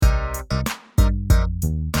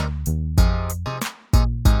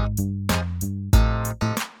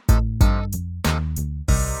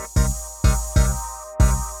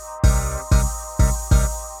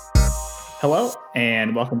Hello,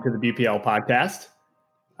 and welcome to the BPL podcast.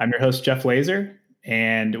 I'm your host, Jeff Laser,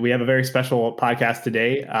 and we have a very special podcast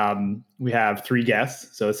today. We have three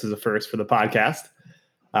guests, so this is a first for the podcast.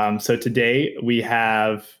 So today we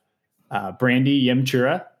have Brandy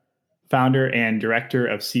Yimchura, founder and director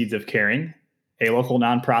of Seeds of Caring, a local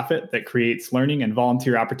nonprofit that creates learning and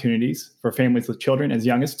volunteer opportunities for families with children as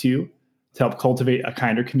young as 2 to help cultivate a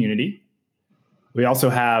kinder community. We also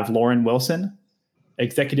have Lauren Wilson,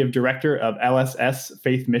 executive director of LSS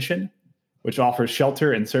Faith Mission, which offers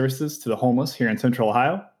shelter and services to the homeless here in Central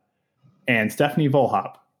Ohio, and Stephanie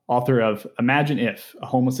Volhop, author of Imagine If, A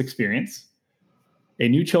Homeless Experience, a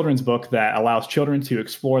new children's book that allows children to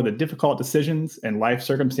explore the difficult decisions and life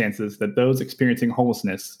circumstances that those experiencing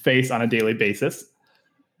homelessness face on a daily basis.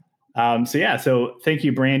 So thank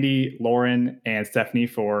you, Brandy, Lauren, and Stephanie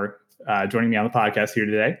for joining me on the podcast here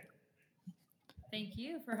today. Thank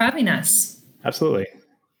you for having us. Absolutely.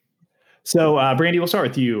 So, Brandy, we'll start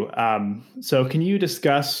with you. So can you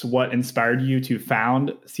discuss what inspired you to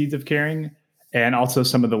found Seeds of Caring and also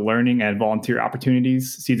some of the learning and volunteer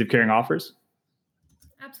opportunities Seeds of Caring offers?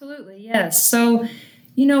 Absolutely, yes. So,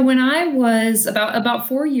 when I was about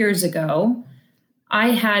 4 years ago, I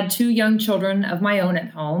had 2 young children of my own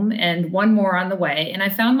at home and one more on the way. And I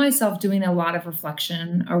found myself doing a lot of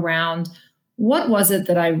reflection around what was it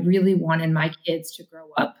that I really wanted my kids to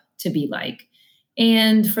grow up to be like.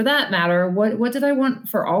 And for that matter, what did I want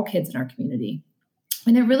for all kids in our community?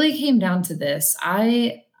 And it really came down to this.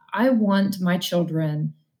 I want my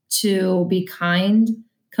children to be kind,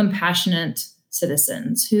 compassionate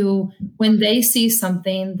citizens who, when they see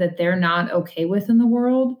something that they're not okay with in the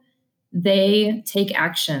world, they take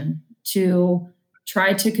action to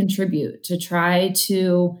try to contribute, to try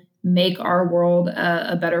to make our world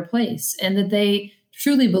a better place, and that they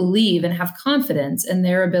truly believe and have confidence in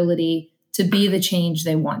their ability to be the change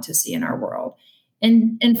they want to see in our world.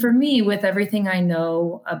 And for me, with everything I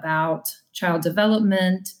know about child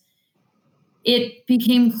development, it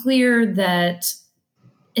became clear that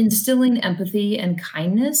instilling empathy and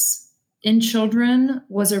kindness in children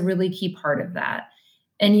was a really key part of that.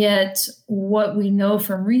 And yet, what we know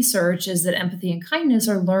from research is that empathy and kindness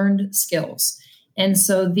are learned skills. And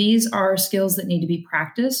so these are skills that need to be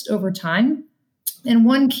practiced over time. And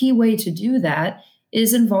one key way to do that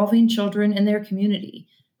is involving children in their community,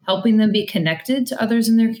 helping them be connected to others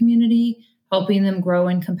in their community, helping them grow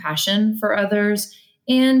in compassion for others,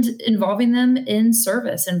 and involving them in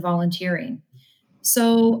service and volunteering.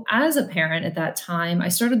 So as a parent at that time, I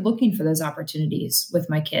started looking for those opportunities with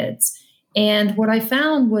my kids. And what I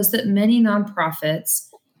found was that many nonprofits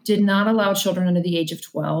did not allow children under the age of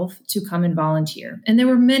 12 to come and volunteer. And there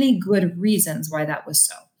were many good reasons why that was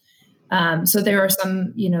so. So there are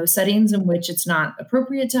some, settings in which it's not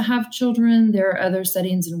appropriate to have children. There are other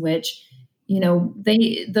settings in which,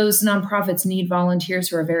 those nonprofits need volunteers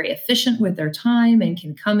who are very efficient with their time and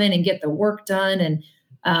can come in and get the work done. And,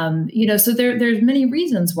 so there's many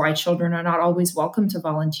reasons why children are not always welcome to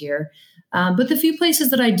volunteer. But the few places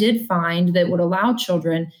that I did find that would allow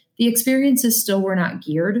children, the experiences still were not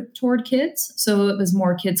geared toward kids. So it was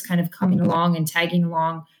more kids kind of coming along and tagging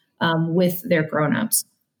along with their grownups.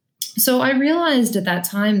 So I realized at that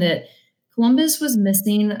time that Columbus was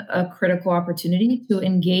missing a critical opportunity to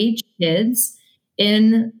engage kids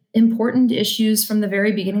in important issues from the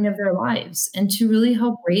very beginning of their lives and to really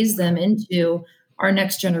help raise them into our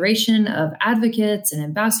next generation of advocates and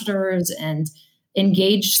ambassadors and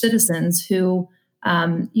engaged citizens who,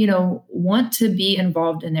 want to be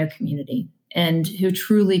involved in their community and who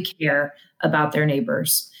truly care about their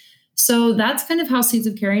neighbors. So that's kind of how Seeds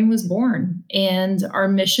of Caring was born. And our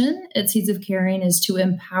mission at Seeds of Caring is to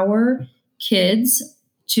empower kids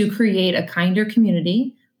to create a kinder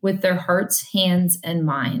community with their hearts, hands, and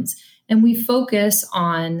minds. And we focus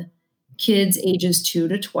on kids ages 2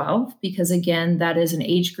 to 12, because again, that is an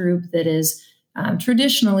age group that is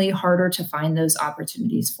traditionally harder to find those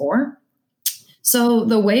opportunities for. So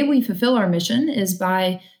the way we fulfill our mission is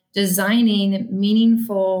by designing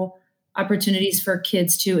meaningful opportunities for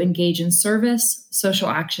kids to engage in service, social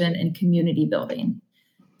action, and community building.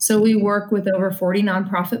 So we work with over 40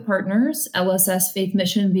 nonprofit partners, LSS Faith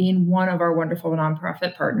Mission being one of our wonderful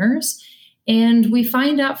nonprofit partners. And we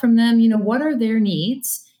find out from them, what are their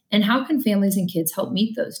needs and how can families and kids help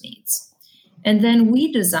meet those needs? And then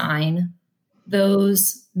we design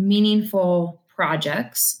those meaningful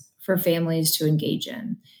projects for families to engage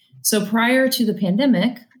in. So prior to the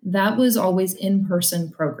pandemic, that was always in-person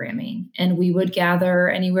programming. And we would gather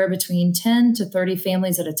anywhere between 10 to 30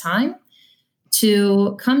 families at a time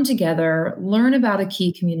to come together, learn about a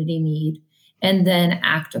key community need, and then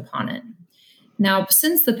act upon it. Now,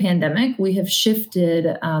 since the pandemic, we have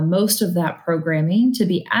shifted most of that programming to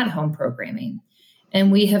be at-home programming.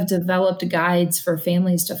 And we have developed guides for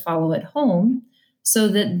families to follow at home so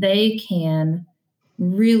that they can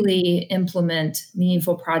really implement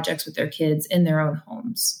meaningful projects with their kids in their own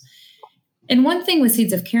homes. And one thing with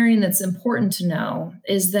Seeds of Caring that's important to know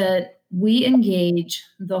is that we engage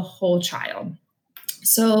the whole child.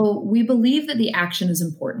 So we believe that the action is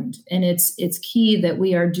important, and it's key that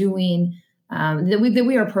we are doing that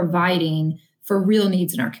we are providing for real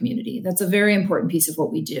needs in our community. That's a very important piece of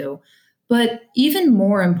what we do. But even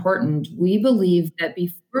more important, we believe that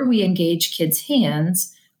before we engage kids'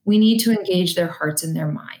 hands, we need to engage their hearts and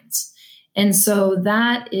their minds. And so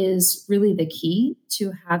that is really the key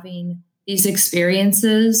to having these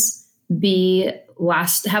experiences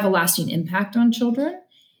have a lasting impact on children,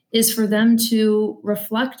 is for them to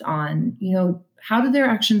reflect on, how do their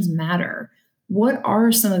actions matter? What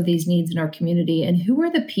are some of these needs in our community, and who are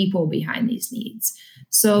the people behind these needs?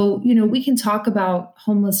 So, we can talk about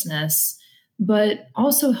homelessness, but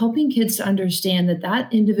also helping kids to understand that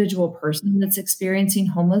that individual person that's experiencing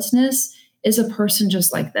homelessness is a person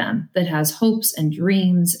just like them, that has hopes and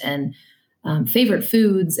dreams and favorite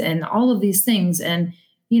foods and all of these things. And,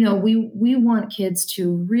 we want kids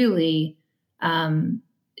to really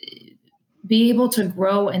be able to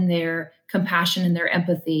grow in their compassion and their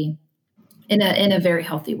empathy in a very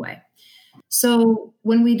healthy way. So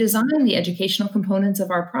when we design the educational components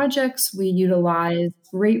of our projects, we utilize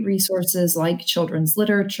great resources like children's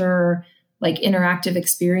literature, like interactive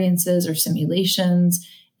experiences or simulations,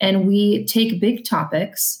 and we take big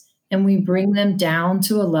topics and we bring them down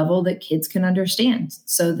to a level that kids can understand,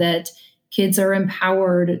 so that kids are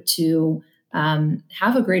empowered to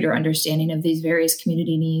have a greater understanding of these various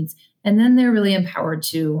community needs, and then they're really empowered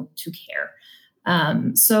to care.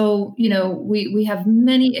 So, we have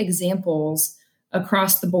many examples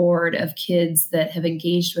across the board of kids that have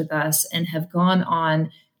engaged with us and have gone on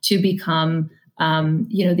to become,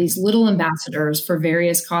 these little ambassadors for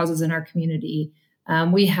various causes in our community.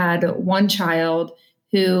 We had one child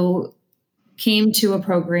who came to a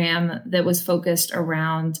program that was focused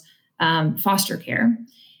around foster care,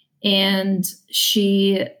 and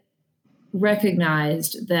she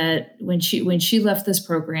recognized that when she left this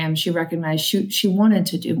program, she recognized she wanted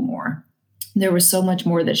to do more. There was so much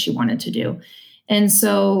more that she wanted to do. And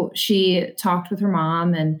so she talked with her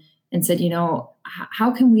mom and said,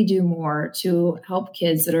 how can we do more to help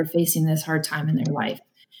kids that are facing this hard time in their life?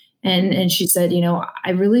 And she said,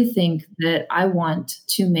 I really think that I want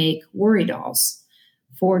to make worry dolls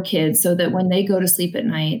for kids so that when they go to sleep at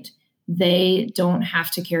night, they don't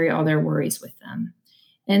have to carry all their worries with them.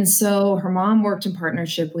 And so her mom worked in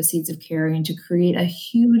partnership with Seeds of Caring to create a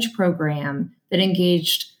huge program that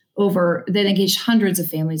engaged hundreds of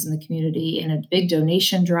families in the community in a big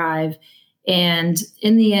donation drive. And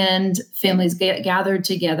in the end, families gathered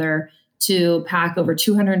together to pack over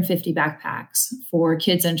 250 backpacks for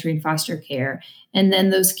kids entering foster care. And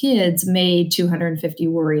then those kids made 250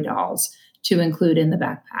 worry dolls to include in the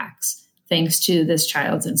backpacks, thanks to this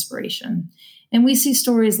child's inspiration. And we see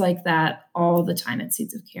stories like that all the time at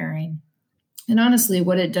Seeds of Caring. And honestly,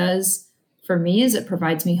 what it does for me is it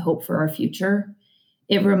provides me hope for our future.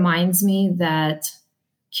 It reminds me that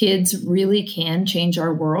kids really can change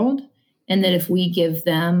our world, and that if we give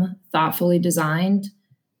them thoughtfully designed,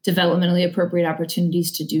 developmentally appropriate opportunities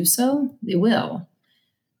to do so, they will.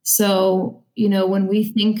 So, when we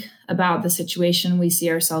think about the situation we see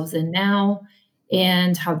ourselves in now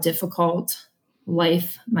and how difficult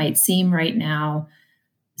life might seem right now,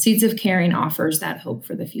 Seeds of Caring offers that hope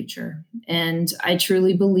for the future. And I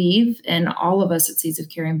truly believe, and all of us at Seeds of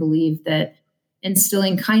Caring believe, that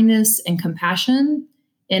instilling kindness and compassion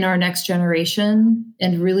in our next generation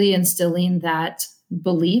and really instilling that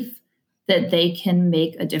belief that they can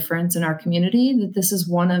make a difference in our community, that this is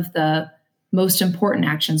one of the most important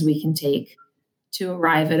actions we can take to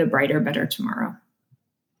arrive at a brighter, better tomorrow.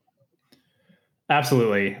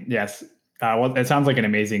 Absolutely. Yes. Well, it sounds like an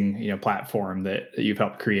amazing, platform that you've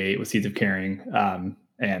helped create with Seeds of Caring.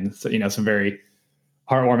 And so, some very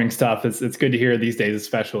heartwarming stuff. It's good to hear these days,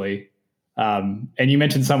 especially. And you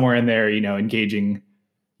mentioned somewhere in there, engaging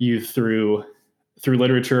youth through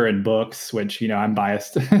literature and books, which, I'm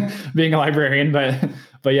biased being a librarian,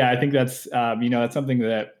 but yeah, I think that's, that's something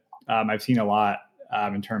that I've seen a lot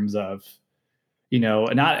in terms of,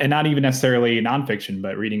 not even necessarily nonfiction,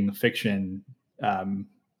 but reading fiction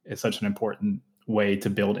is such an important way to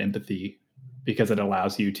build empathy, because it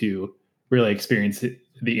allows you to really experience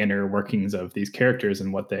the inner workings of these characters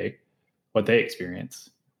and what they experience.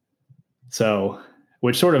 So,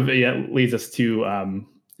 which sort of leads us to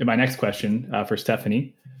my next question for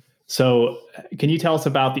Stephanie. So can you tell us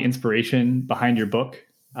about the inspiration behind your book,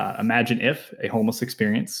 Imagine If, A Homeless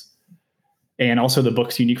Experience, and also the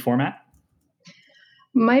book's unique format?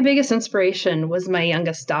 My biggest inspiration was my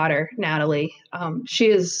youngest daughter, Natalie. She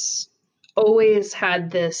has always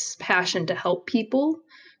had this passion to help people,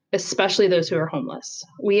 especially those who are homeless.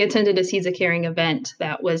 We attended a Seeds of Caring event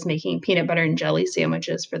that was making peanut butter and jelly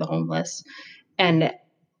sandwiches for the homeless. And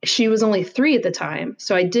she was only 3 at the time,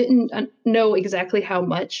 so I didn't know exactly how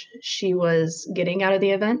much she was getting out of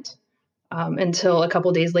the event until a couple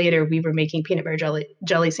of days later. We were making peanut butter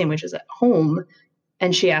jelly sandwiches at home,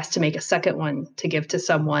 and she asked to make a second one to give to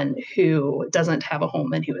someone who doesn't have a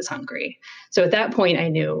home and who is hungry. So at that point, I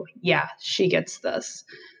knew, yeah, she gets this.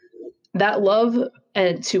 That love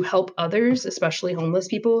and to help others, especially homeless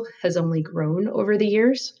people, has only grown over the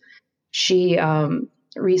years. She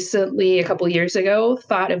recently, a couple of years ago,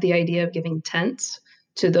 thought of the idea of giving tents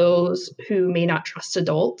to those who may not trust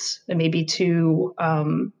adults and maybe too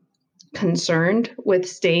concerned with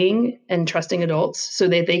staying and trusting adults, so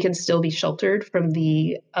that they can still be sheltered from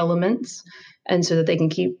the elements and so that they can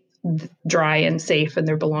keep dry and safe, and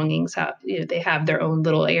their belongings they have their own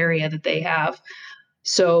little area that they have.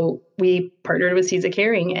 So we partnered with Seeds of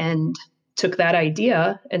Caring and took that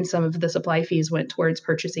idea, and some of the supply fees went towards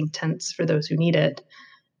purchasing tents for those who need it.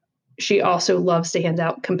 She also loves to hand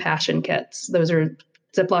out compassion kits. Those are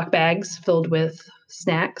Ziploc bags filled with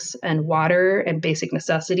snacks and water and basic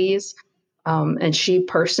necessities. And she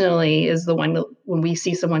personally is the one, when we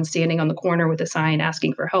see someone standing on the corner with a sign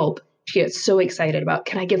asking for help, she gets so excited about,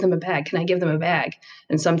 can I give them a bag? Can I give them a bag?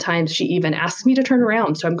 And sometimes she even asks me to turn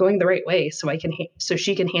around so I'm going the right way so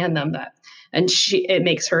she can hand them that. And it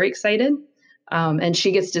makes her excited. And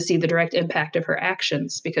she gets to see the direct impact of her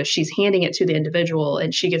actions because she's handing it to the individual,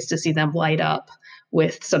 and she gets to see them light up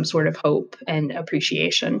with some sort of hope and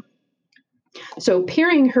appreciation. So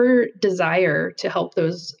pairing her desire to help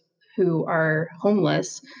those who are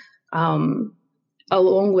homeless,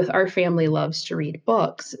 along with our family loves to read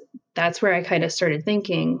books, that's where I kind of started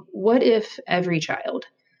thinking, what if every child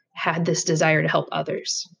had this desire to help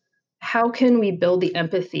others? How can we build the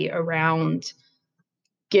empathy around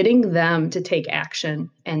getting them to take action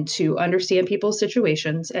and to understand people's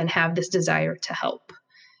situations and have this desire to help?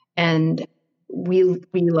 And we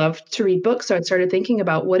love to read books. So I started thinking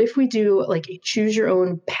about, what if we do like a choose your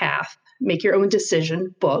own path, make your own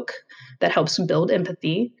decision book that helps build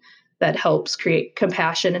empathy, that helps create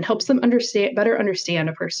compassion and helps them better understand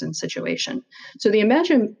a person's situation. So the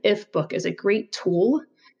Imagine If book is a great tool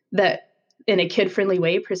that in a kid-friendly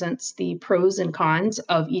way presents the pros and cons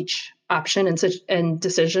of each option and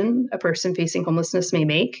decision a person facing homelessness may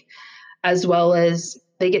make, as well as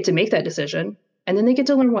they get to make that decision and then they get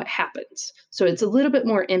to learn what happens. So it's a little bit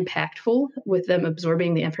more impactful with them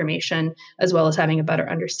absorbing the information, as well as having a better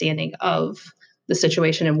understanding of the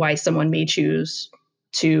situation and why someone may choose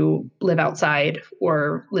to live outside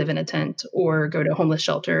or live in a tent or go to a homeless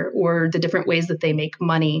shelter, or the different ways that they make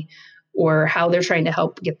money or how they're trying to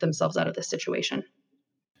help get themselves out of this situation.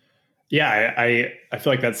 Yeah, I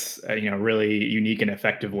feel like that's a really unique and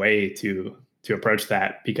effective way to approach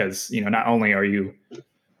that, because not only are you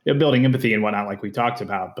building empathy and whatnot like we talked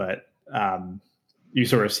about, but you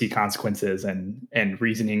sort of see consequences and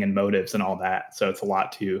reasoning and motives and all that. So it's a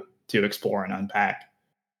lot to explore and unpack.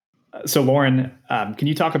 So Lauren, can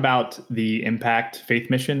you talk about the impact Faith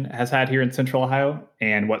Mission has had here in Central Ohio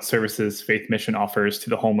and what services Faith Mission offers to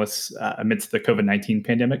the homeless amidst the COVID-19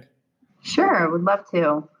 pandemic? Sure, would love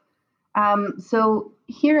to. So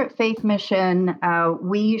here at Faith Mission,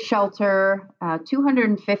 we shelter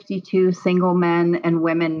 252 single men and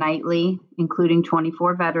women nightly, including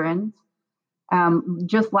 24 veterans.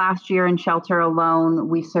 Just last year in shelter alone,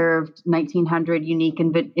 we served 1,900 unique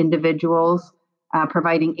individuals,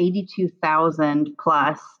 providing 82,000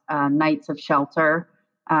 plus nights of shelter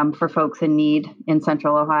for folks in need in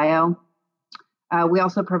Central Ohio. We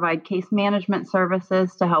also provide case management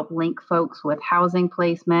services to help link folks with housing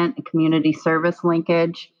placement and community service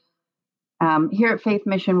linkage. Here at Faith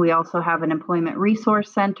Mission, we also have an employment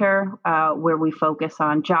resource center where we focus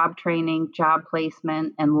on job training, job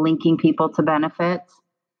placement, and linking people to benefits.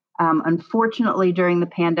 Unfortunately, during the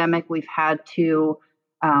pandemic, we've had to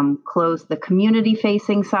close the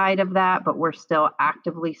community-facing side of that, but we're still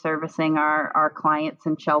actively servicing our clients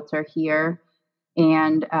in shelter here.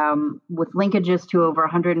 And with linkages to over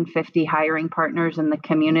 150 hiring partners in the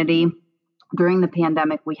community, during the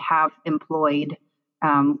pandemic, we have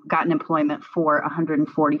gotten employment for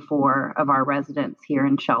 144 of our residents here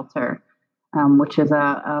in shelter, which is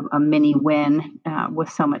a mini win with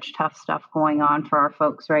so much tough stuff going on for our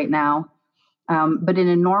folks right now. But in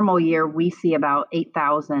a normal year, we see about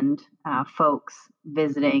 8,000 folks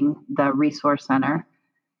visiting the resource center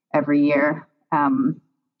every year.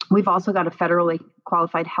 We've also got a federally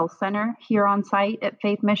qualified health center here on site at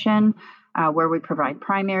Faith Mission, where we provide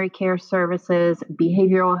primary care services,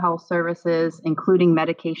 behavioral health services, including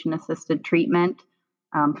medication-assisted treatment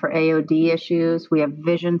for AOD issues. We have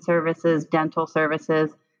vision services, dental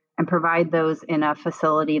services, and provide those in a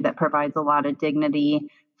facility that provides a lot of dignity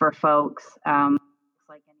for folks,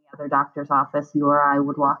 like any other doctor's office you or I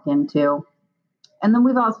would walk into. And then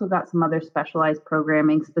we've also got some other specialized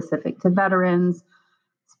programming specific to veterans,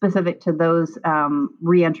 specific to those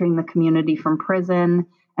reentering the community from prison,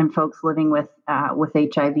 and folks living with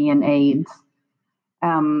HIV and AIDS.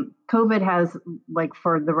 COVID has, like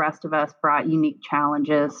for the rest of us, brought unique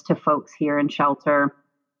challenges to folks here in shelter.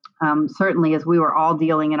 Certainly, as we were all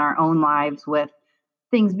dealing in our own lives with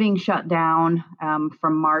things being shut down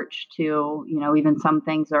from March to, even some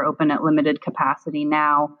things are open at limited capacity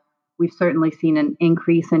now. We've certainly seen an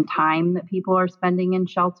increase in time that people are spending in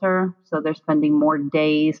shelter. So they're spending more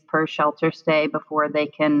days per shelter stay before they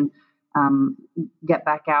can get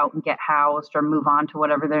back out and get housed or move on to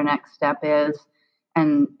whatever their next step is.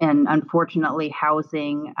 And unfortunately,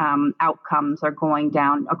 housing outcomes are going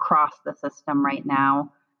down across the system right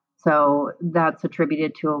now. So that's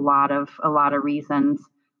attributed to a lot of reasons.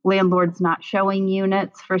 Landlords not showing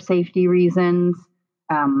units for safety reasons.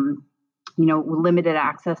 Limited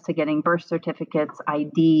access to getting birth certificates,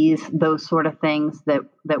 IDs, those sort of things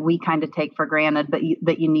that we kind of take for granted, but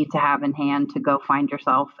that you need to have in hand to go find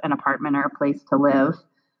yourself an apartment or a place to live.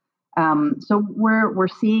 So we're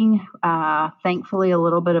seeing, thankfully, a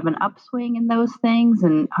little bit of an upswing in those things,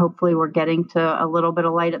 and hopefully we're getting to a little bit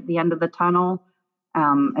of light at the end of the tunnel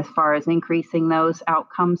as far as increasing those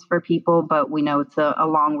outcomes for people. But we know it's a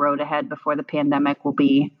long road ahead before the pandemic will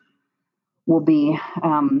be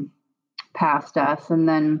past us. And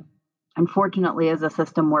then, unfortunately, as a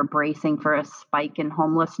system, we're bracing for a spike in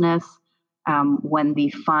homelessness when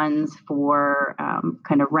the funds for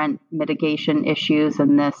kind of rent mitigation issues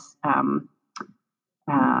and this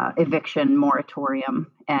eviction moratorium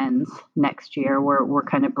ends next year. We're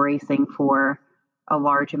kind of bracing for a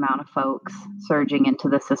large amount of folks surging into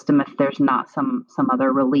the system if there's not some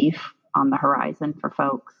other relief on the horizon for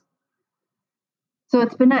folks. So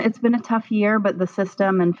it's been a tough year, but the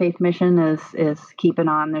system and Faith Mission is keeping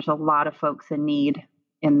on. There's a lot of folks in need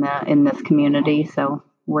in this community, so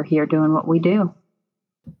we're here doing what we do.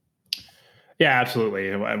 Yeah,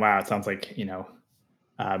 absolutely. Wow, it sounds like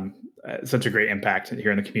such a great impact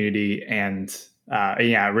here in the community, and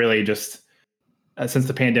really just since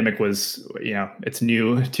the pandemic was it's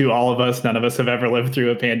new to all of us. None of us have ever lived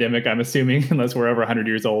through a pandemic, I'm assuming, unless we're over 100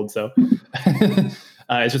 years old. So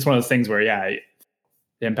it's just one of those things where it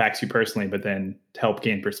impacts you personally, but then to help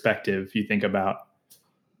gain perspective, you think about,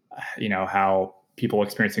 how people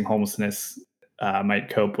experiencing homelessness might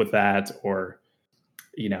cope with that, or,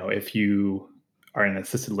 if you are in an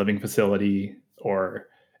assisted living facility or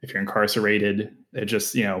if you're incarcerated, it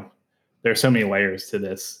just, there's so many layers to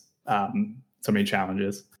this, so many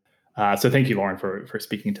challenges. So thank you, Lauren, for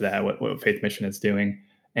speaking to that, what Faith Mission is doing.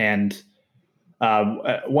 And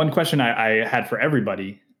one question I had for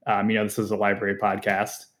everybody, this is a library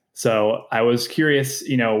podcast. So I was curious,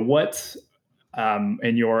 what,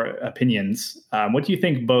 in your opinions, what do you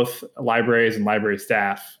think both libraries and library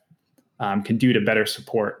staff can do to better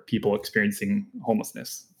support people experiencing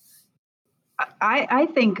homelessness? I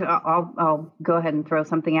think I'll go ahead and throw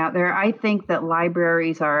something out there. I think that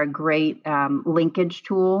libraries are a great linkage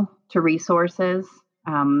tool to resources.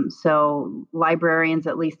 So librarians,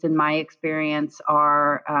 at least in my experience,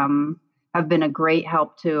 have been a great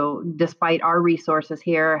help to, despite our resources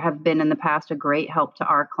here, have been in the past a great help to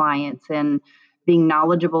our clients in being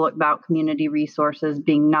knowledgeable about community resources,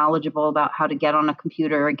 being knowledgeable about how to get on a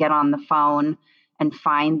computer or get on the phone and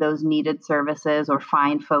find those needed services, or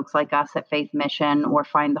find folks like us at Faith Mission, or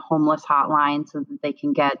find the homeless hotline so that they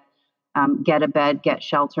can get a bed, get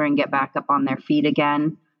shelter, and get back up on their feet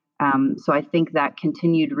again. So I think that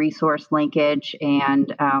continued resource linkage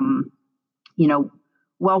and,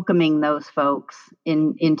 welcoming those folks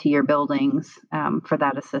into your buildings for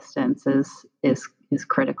that assistance is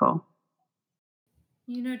critical.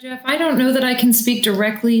 Jeff, I don't know that I can speak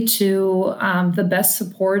directly to the best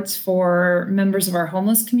supports for members of our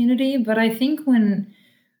homeless community, but I think when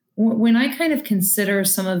I kind of consider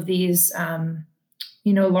some of these,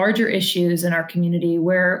 larger issues in our community,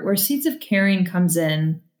 where Seeds of Caring comes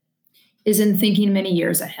in, is in thinking many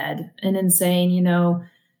years ahead and in saying,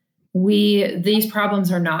 these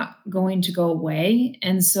problems are not going to go away,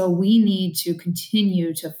 and so we need to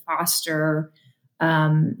continue to foster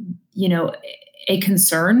a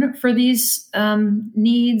concern for these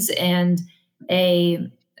needs and a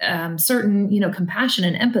certain, compassion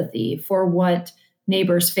and empathy for what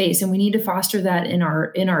neighbors face. And we need to foster that in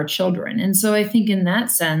our children. And so I think in that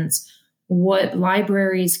sense, what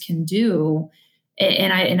libraries can do,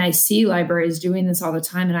 and I see libraries doing this all the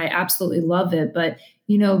time, and I absolutely love it. But,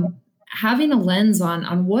 having a lens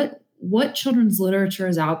on what children's literature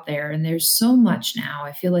is out there. And there's so much now.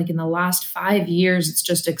 I feel like in the last 5 years, it's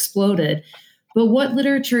just exploded. But what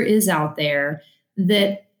literature is out there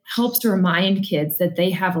that helps to remind kids that they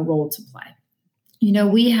have a role to play?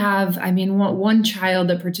 We have, one child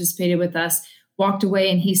that participated with us walked away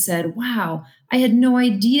and he said, wow, I had no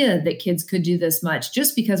idea that kids could do this much.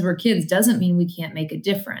 Just because we're kids doesn't mean we can't make a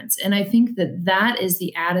difference. And I think that is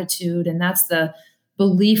the attitude, and that's the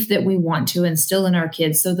belief that we want to instill in our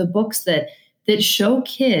kids. So the books that show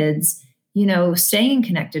kids, staying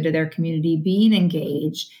connected to their community, being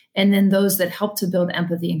engaged, and then those that help to build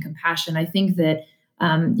empathy and compassion. I think that,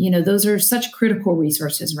 those are such critical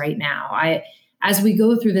resources right now. As we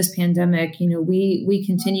go through this pandemic, we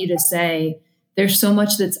continue to say there's so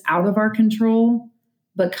much that's out of our control,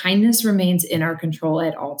 but kindness remains in our control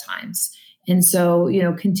at all times. And so,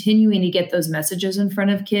 continuing to get those messages in front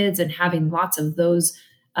of kids and having lots of those,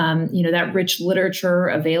 that rich literature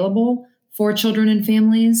available for children and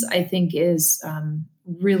families, I think is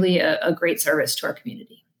really a great service to our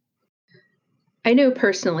community. I know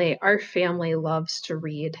personally, our family loves to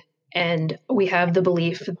read. And we have the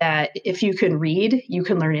belief that if you can read, you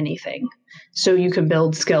can learn anything. So you can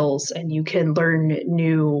build skills and you can learn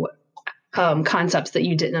new concepts that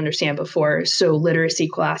you didn't understand before. So literacy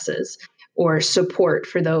classes or support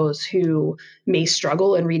for those who may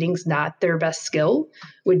struggle and reading's not their best skill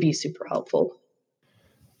would be super helpful.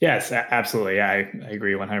 Yes, absolutely. I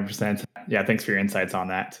agree 100%. Yeah, thanks for your insights on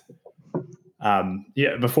that.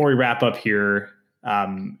 Before we wrap up here,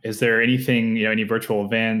 is there anything, any virtual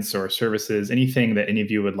events or services, anything that any of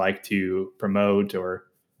you would like to promote or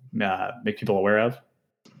make people aware of?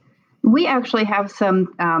 We actually have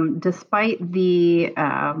some, despite the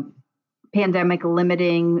pandemic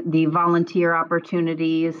limiting the volunteer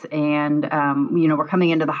opportunities, and we're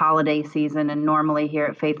coming into the holiday season, and normally here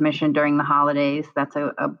at Faith Mission during the holidays, that's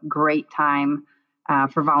a great time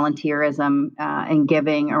for volunteerism and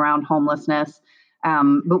giving around homelessness.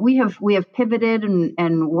 But we have pivoted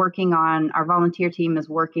and working on, our volunteer team is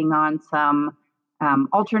working on some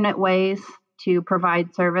alternate ways to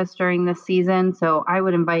provide service during this season. So I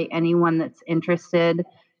would invite anyone that's interested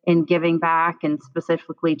in giving back, and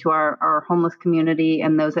specifically to our homeless community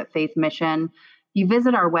and those at Faith Mission. You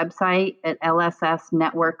visit our website at LSS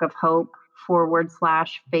Network of Hope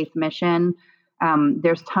 /Faith Mission.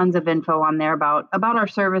 There's tons of info on there about our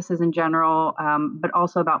services in general, but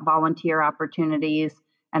also about volunteer opportunities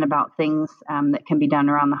and about things that can be done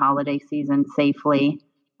around the holiday season safely.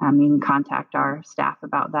 You can contact our staff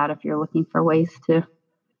about that if you're looking for ways to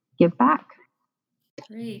give back.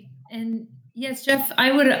 Great. And yes, Jeff,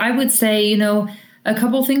 I would say, a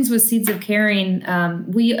couple things with Seeds of Caring.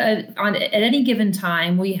 We at any given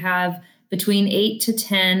time, we have between 8 to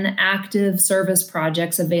 10 active service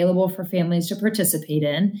projects available for families to participate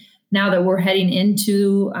in. Now that we're heading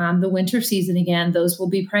into the winter season again, those will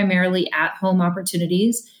be primarily at-home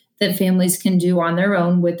opportunities that families can do on their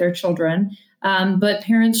own with their children. But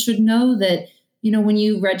parents should know that, when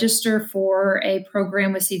you register for a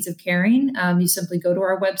program with Seeds of Caring, you simply go to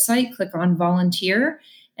our website, click on volunteer,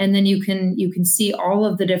 and then you can see all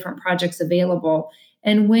of the different projects available.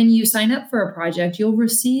 And when you sign up for a project, you'll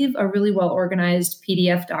receive a really well-organized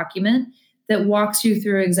PDF document that walks you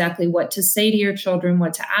through exactly what to say to your children,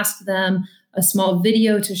 what to ask them, a small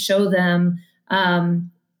video to show them. And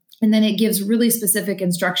then it gives really specific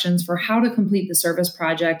instructions for how to complete the service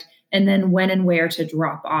project, and then when and where to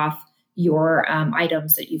drop off your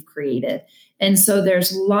items that you've created. And so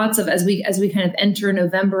there's lots of, as we kind of enter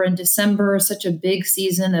November and December, such a big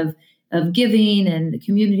season of giving and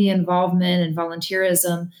community involvement and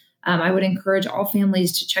volunteerism. I would encourage all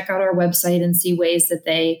families to check out our website and see ways that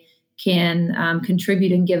they can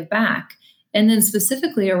contribute and give back. And then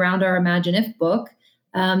specifically around our Imagine If book,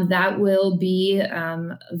 that will be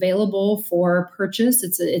available for purchase.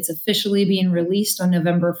 It's officially being released on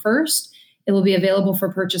November 1st. It will be available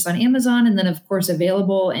for purchase on Amazon, and then, of course,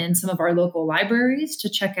 available in some of our local libraries to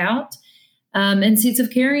check out. And Seeds of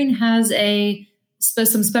Caring has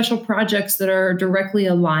some special projects that are directly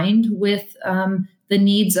aligned with the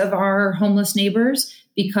needs of our homeless neighbors.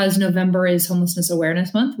 Because November is Homelessness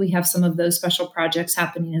Awareness Month, we have some of those special projects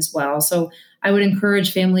happening as well. So I would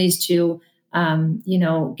encourage families to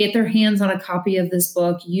get their hands on a copy of this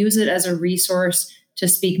book, use it as a resource to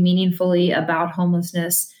speak meaningfully about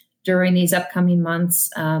homelessness during these upcoming months.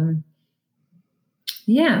 So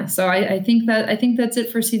I think that's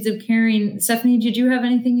it for Seeds of Caring. Stephanie, did you have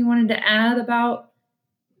anything you wanted to add about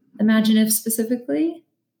Imagine If specifically?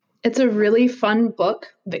 It's a really fun book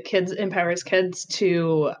that empowers kids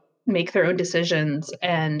to make their own decisions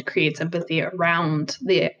and creates empathy around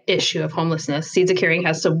the issue of homelessness. Seeds of Caring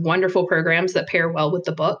has some wonderful programs that pair well with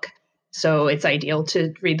the book. So it's ideal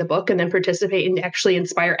to read the book and then participate and actually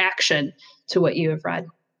inspire action to what you have read.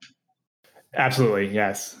 Absolutely.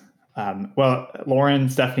 Yes. Well, Lauren,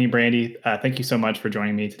 Stephanie, Brandy, thank you so much for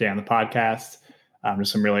joining me today on the podcast.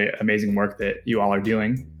 There's some really amazing work that you all are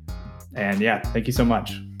doing. And thank you so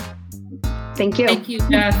much. Thank you. Thank you,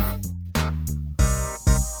 Jeff.